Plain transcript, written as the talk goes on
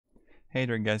Hey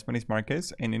there guys, my name is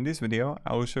Marcus, and in this video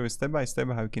I will show you step by step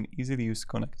how you can easily use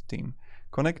Connecteam.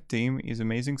 Connecteam is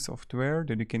amazing software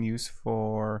that you can use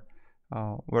for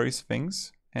various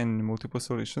things and multiple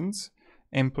solutions.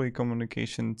 Employee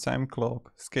communication, time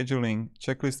clock, scheduling,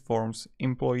 checklist forms,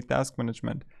 employee task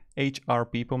management, HR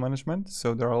people management.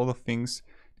 So there are a lot of things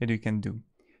that you can do.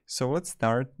 So let's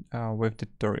start with the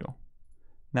tutorial.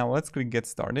 Now let's click get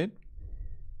started.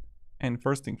 And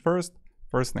first thing first,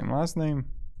 first name, last name,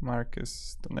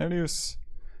 Marcus Tonelius,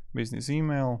 business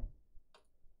email,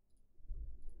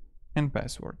 and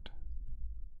password.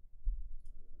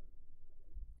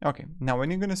 Okay, now when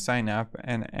you're going to sign up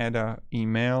and add an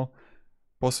email,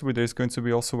 possibly there's going to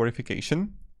be also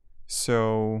verification.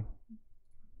 So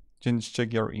just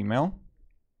check your email.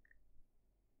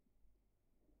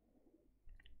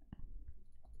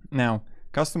 Now,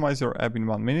 customize your app in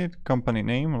 1 minute. Company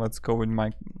name, let's go with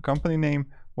my company name.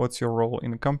 What's your role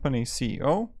in the company?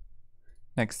 CEO.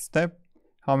 Next step,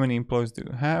 how many employees do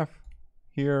you have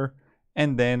here?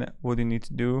 And then what you need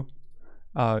to do,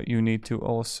 you need to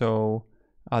also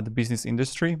the business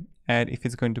industry, add if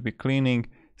it's going to be cleaning,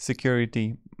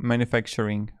 security,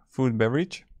 manufacturing, food,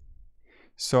 beverage.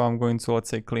 So I'm going to, let's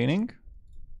say, cleaning.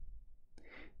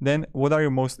 Then what are you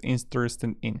most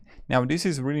interested in? Now this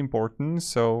is really important.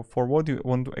 So for what you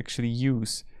want to actually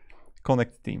use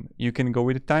Connecteam, you can go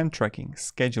with time tracking,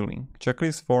 scheduling,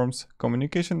 checklist forms,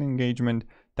 communication engagement,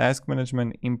 task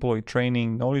management, employee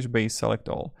training, knowledge base, select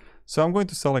all. So I'm going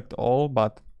to select all,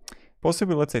 but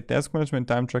possibly let's say task management,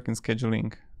 time tracking,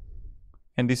 scheduling,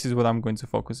 and this is what I'm going to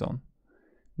focus on.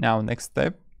 Now next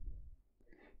step,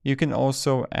 you can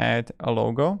also add a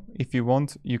logo. If you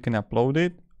want, you can upload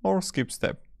it or skip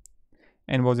step.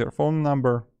 And what's your phone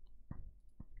number?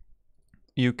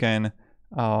 You can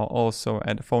also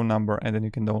add a phone number, and then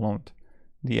you can download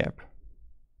the app.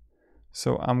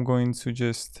 So I'm going to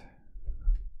just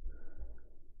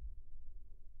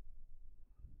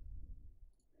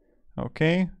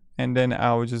okay, and then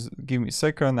I'll just give me a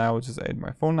second. I will just add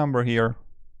my phone number here.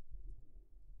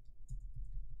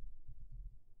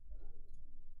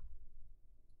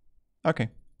 Okay,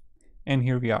 and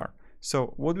here we are. So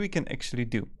what we can actually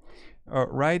do,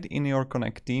 right in your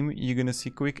Connecteam, you're gonna see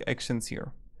quick actions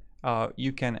here.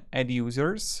 You can add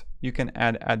users, you can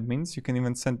add admins, you can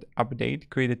even send update,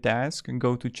 create a task,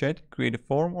 go to chat, create a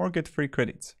form, or get free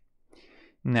credits.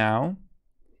 Now,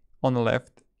 on the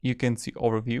left, you can see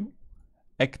overview,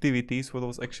 activities, what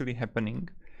was actually happening.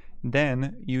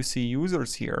 Then you see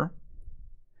users here,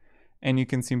 and you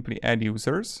can simply add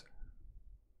users.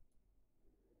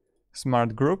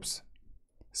 Smart groups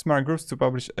to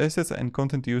publish assets and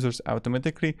content to users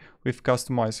automatically with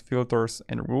customized filters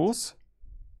and rules.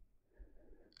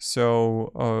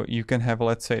 So you can have,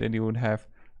 let's say that you would have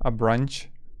a branch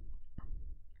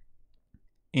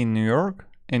in New York,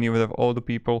 and you would have all the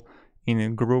people in a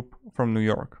group from New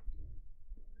York.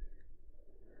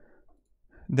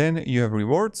 Then you have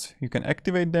rewards, you can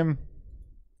activate them.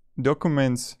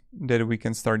 Documents that we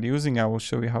can start using, I will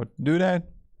show you how to do that.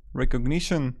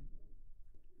 Recognition,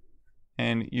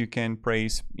 and you can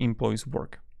praise employees'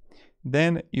 work.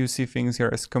 Then you see things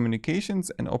here as communications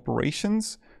and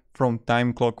operations, from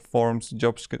time clock, forms,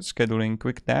 job scheduling,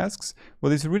 quick tasks.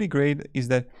 What is really great is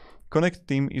that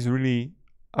Connecteam is really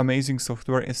amazing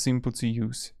software and simple to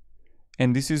use.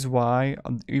 And this is why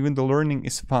even the learning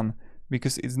is fun,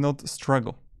 because it's not a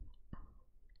struggle.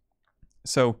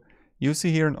 So you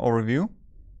see here an overview.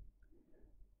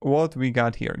 What we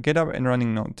got here, get up and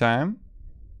running no time.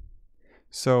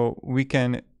 So we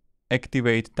can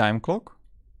activate time clock,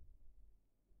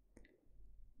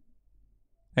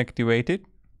 activate it.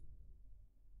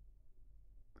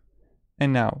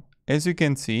 And now, as you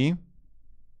can see,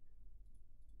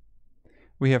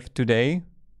 we have today,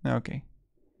 okay,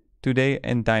 today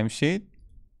and timesheet.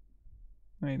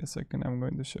 Wait a second, I'm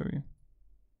going to show you.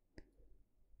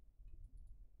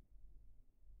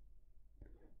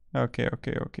 Okay.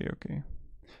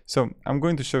 So I'm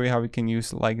going to show you how we can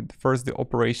use, like, first the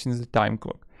operations, the time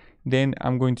clock. Then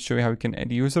I'm going to show you how we can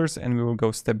add users, and we will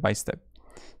go step by step,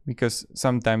 because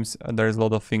sometimes there's a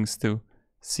lot of things to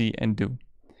see and do.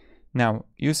 Now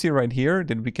you see right here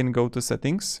that we can go to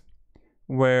settings,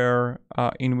 where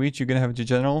in which you're gonna have the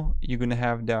general, you're gonna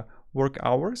have the work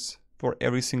hours for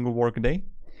every single work day.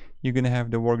 You're gonna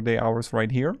have the workday hours right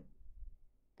here,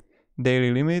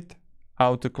 daily limit,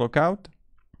 auto clock out.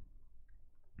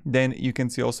 Then you can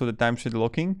see also the timesheet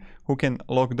locking, who can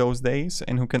lock those days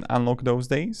and who can unlock those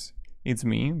days. It's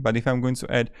me, but if I'm going to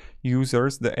add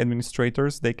users, the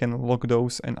administrators, they can lock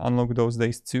those and unlock those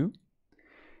days too.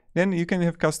 Then you can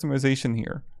have customization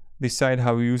here. Decide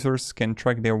how users can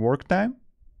track their work time.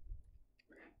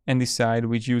 and decide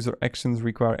which user actions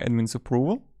require admin's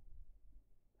approval.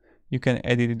 You can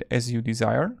edit it as you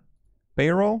desire.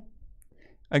 Payroll.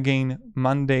 Again,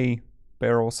 Monday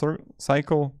payroll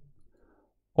cycle.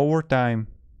 Overtime.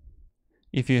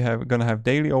 If you have gonna have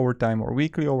daily overtime or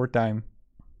weekly overtime.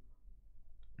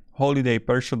 Holiday,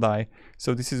 partial day.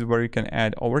 So this is where you can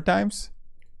add overtimes.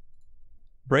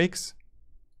 Breaks.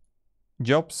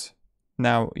 Jobs.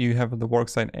 Now you have the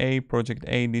worksite A, project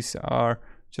A. These are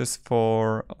just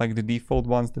for like the default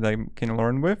ones that I can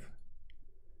learn with.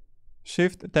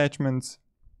 Shift attachments.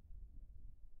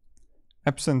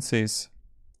 Absences.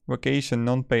 Vacation,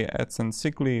 non-pay absence,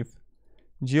 sick leave.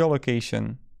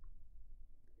 Geolocation.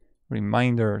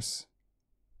 Reminders.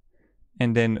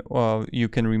 And then you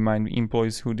can remind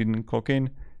employees who didn't clock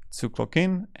in to clock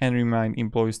in, and remind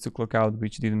employees to clock out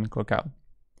which didn't clock out.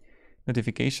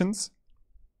 Notifications.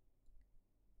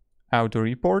 Auto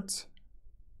reports.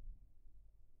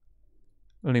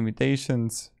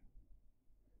 Limitations.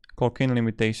 Clock in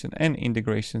limitation and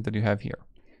integrations that you have here.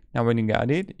 Now when you got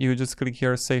it, you just click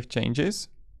here Save Changes.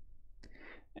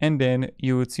 And then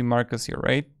you would see markers here,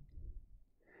 right?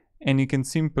 And you can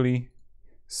simply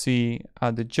see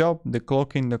the job, the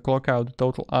clock in, the clock out, the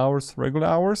total hours, regular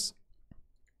hours.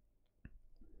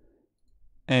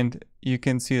 And you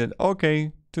can see that,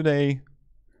 okay, today,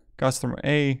 customer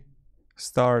A,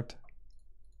 start,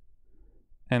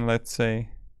 and let's say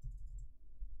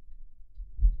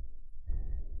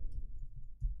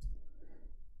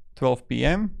 $12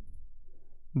 p.m.,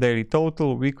 daily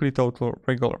total, weekly total,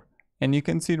 regular. And you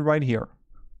can see it right here,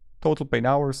 total paid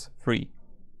hours, free.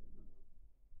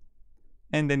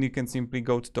 And then you can simply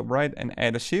go to top right and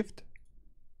add a shift,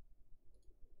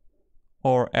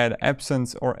 or add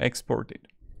absence, or export it.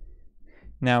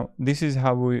 Now, this is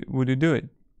how would you do it.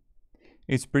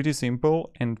 It's pretty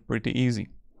simple and pretty easy.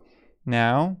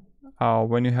 Now,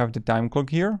 when you have the time clock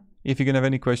here, if you're gonna have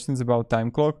any questions about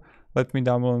time clock, let me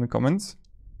down below in the comments.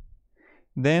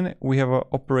 Then we have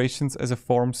operations as a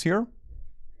forms here.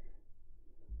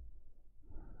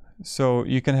 So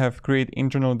you can have create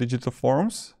internal digital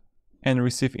forms and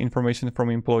receive information from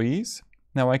employees.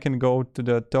 Now I can go to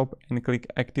the top and click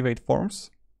activate forms,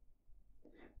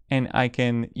 and I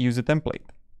can use a template.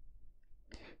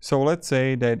 So let's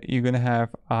say that you're gonna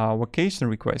have a vacation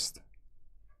request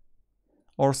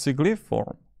or sick leave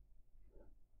form.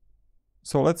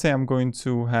 So let's say I'm going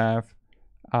to have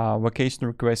a vacation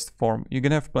request form. You're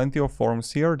gonna have plenty of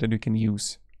forms here that you can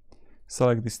use.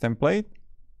 Select this template.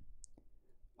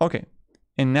 Okay,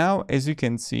 and now as you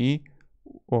can see,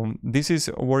 this is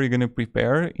where you're going to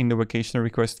prepare in the vacation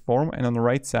request form, and on the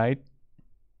right side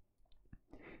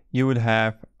you would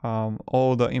have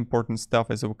all the important stuff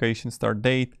as a vacation start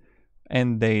date,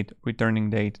 end date,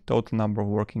 returning date, total number of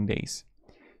working days.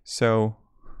 So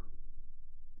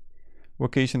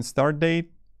vacation start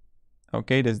date,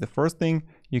 okay, that's the first thing.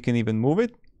 You can even move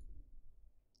it,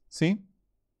 see?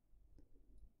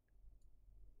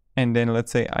 And then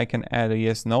let's say I can add a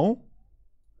yes no,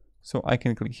 so I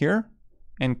can click here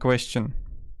and question,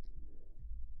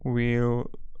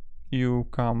 will you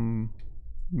come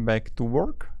back to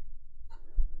work?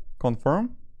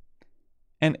 Confirm.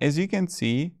 And as you can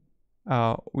see,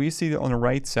 we see on the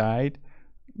right side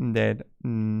that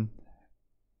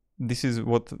this is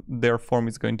what their form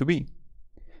is going to be.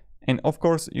 And of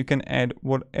course you can add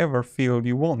whatever field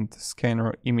you want: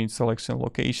 scanner, image selection,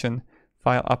 location,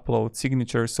 file upload,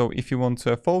 signature. So if you want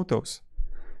to have photos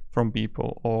from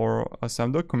people or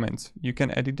some documents, you can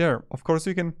add it there. Of course,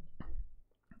 you can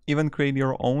even create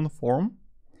your own form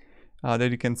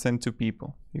that you can send to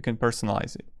people. You can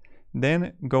personalize it.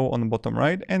 Then go on the bottom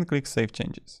right and click Save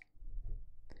Changes.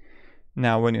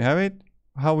 Now, when you have it,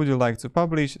 how would you like to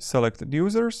publish? Selected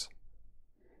users.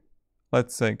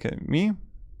 Let's say me.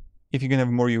 If you can have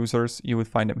more users, you would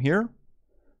find them here.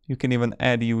 You can even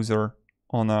add user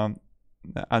on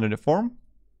under the form.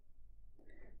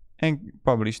 And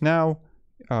publish now.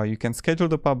 You can schedule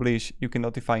the publish. You can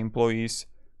notify employees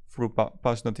through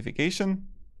push notification,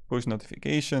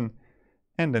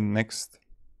 and then next.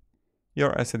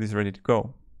 Your asset is ready to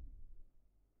go.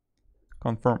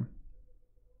 Confirm.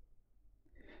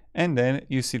 And then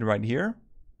you see right here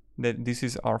that this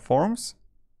is our forms.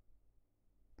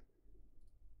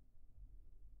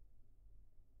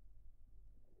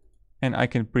 And I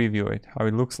can preview it, how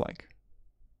it looks like.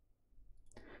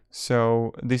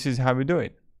 So this is how we do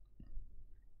it.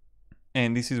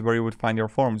 And this is where you would find your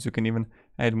forms. You can even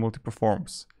add multiple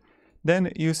forms.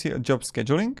 Then you see a job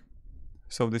scheduling.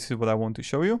 So this is what I want to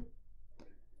show you.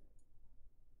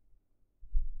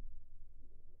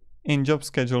 In job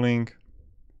scheduling,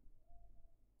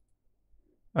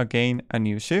 again, a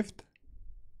new shift.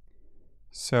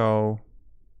 So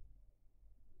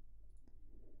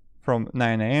from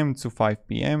 9 a.m. to 5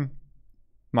 p.m.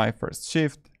 my first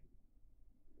shift.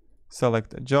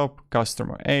 Select a job,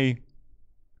 customer A,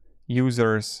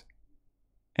 users,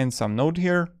 and some note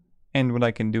here. And what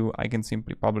I can do, I can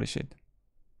simply publish it.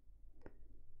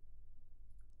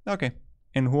 Okay,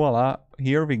 and voila,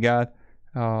 here we got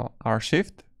our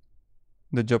shift,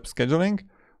 the job scheduling.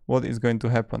 What is going to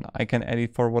happen? I can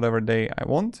edit for whatever day I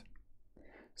want.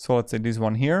 So let's say this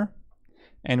one here,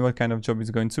 and what kind of job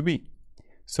is going to be.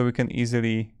 So we can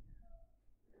easily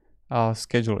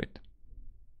schedule it.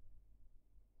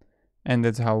 And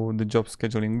that's how the job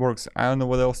scheduling works. I don't know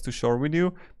what else to share with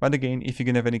you, but again, if you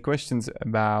can have any questions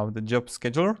about the job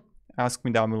scheduler, ask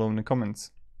me down below in the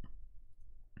comments.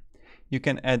 You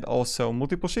can add also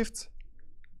multiple shifts,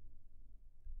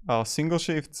 single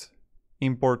shifts,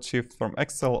 import shift from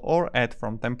Excel, or add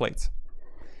from templates.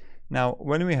 Now,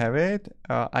 when we have it,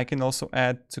 I can also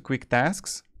add to quick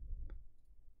tasks.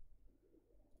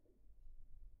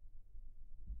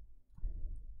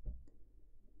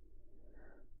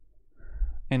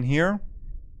 And here,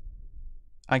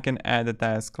 I can add a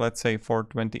task, let's say for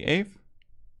 28th,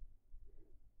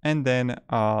 and then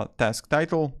task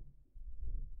title,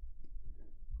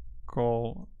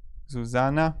 call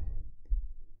Zuzana,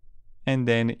 and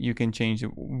then you can change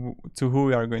to who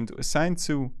we are going to assign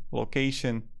to,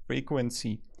 location,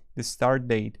 frequency, the start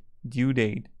date, due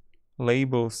date,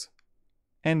 labels,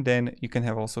 and then you can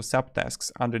have also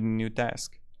subtasks under the new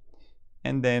task.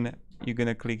 And then you're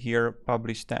gonna click here,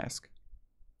 publish task.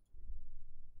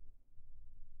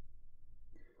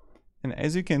 And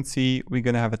as you can see, we're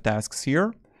gonna have a tasks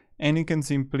here, and you can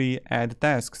simply add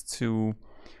tasks to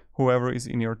whoever is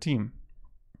in your team.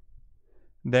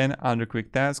 Then under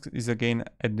quick tasks is again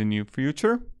add the new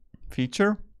feature,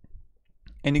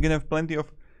 and you're gonna have plenty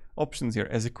of options here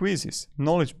as a quizzes,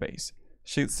 knowledge base,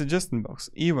 suggestion box,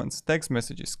 events, text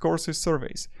messages, courses,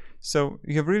 surveys. So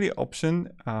you have really option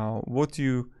what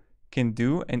you can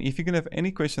do. And if you can have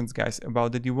any questions, guys,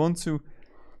 about that, you want to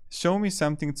show me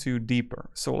something to deeper.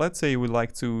 So let's say you would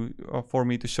like to for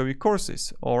me to show you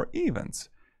courses or events,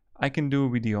 I can do a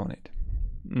video on it.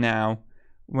 Now,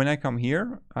 when I come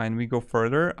here and we go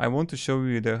further, I want to show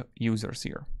you the users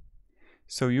here.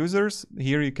 So users,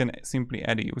 here you can simply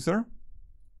add a user.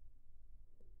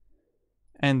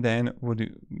 And then what you're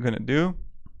gonna do,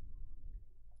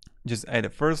 just add a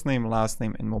first name, last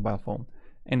name, and mobile phone.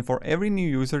 And for every new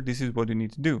user, this is what you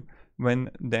need to do.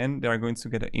 Then they are going to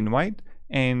get an invite,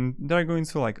 and they're going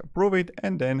to like approve it,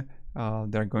 and then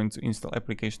they're going to install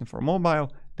application for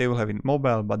mobile. They will have it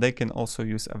mobile, but they can also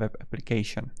use a web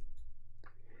application.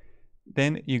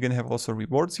 Then you're gonna have also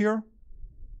rewards here.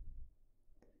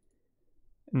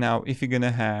 Now, if you're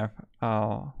gonna have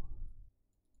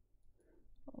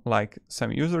like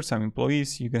some users, some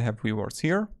employees, you can have rewards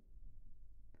here.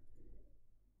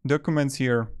 Documents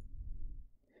here.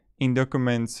 In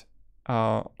documents,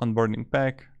 onboarding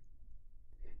pack,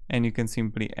 and you can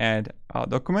simply add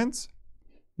documents.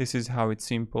 This is how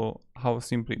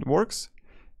simply it works.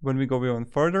 When we go even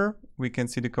further, we can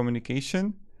see the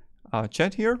communication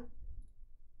chat here,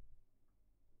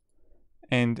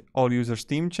 and all users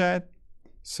team chat.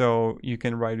 So you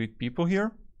can write with people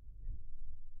here.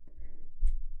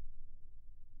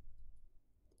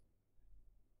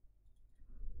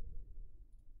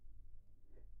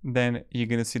 Then you're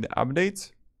gonna see the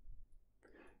updates.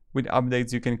 With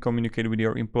updates, you can communicate with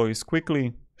your employees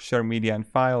quickly, share media and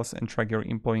files, and track your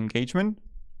employee engagement.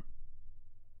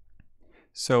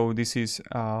 So this is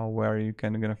where you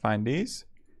can gonna find these.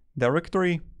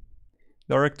 Directory.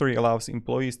 Directory allows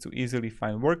employees to easily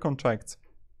find work contracts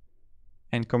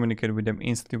and communicate with them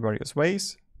instantly various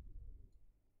ways.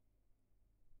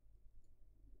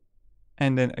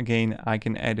 And then again, I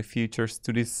can add features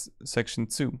to this section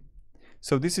too.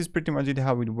 So this is pretty much it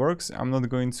how it works.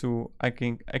 I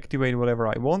can activate whatever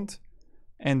I want,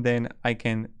 and then I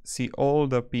can see all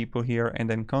the people here and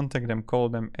then contact them, call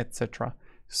them, etc.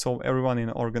 So everyone in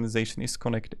the organization is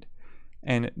connected.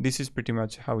 And this is pretty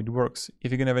much how it works.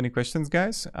 If you can have any questions,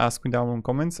 guys, ask me down in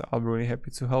comments. I'll be really happy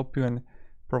to help you and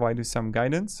provide you some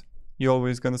guidance. You're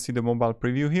always gonna see the mobile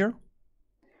preview here.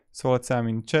 So let's say I'm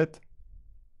in chat,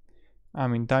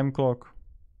 I'm in time clock.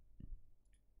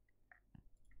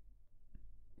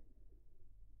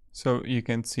 So you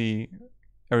can see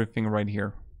everything right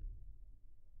here.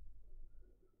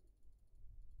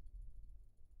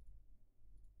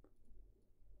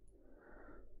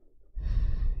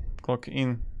 Clock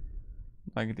in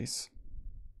like this.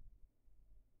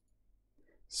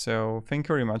 So thank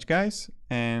you very much, guys,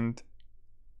 and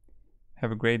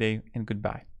have a great day and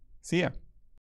goodbye. See ya.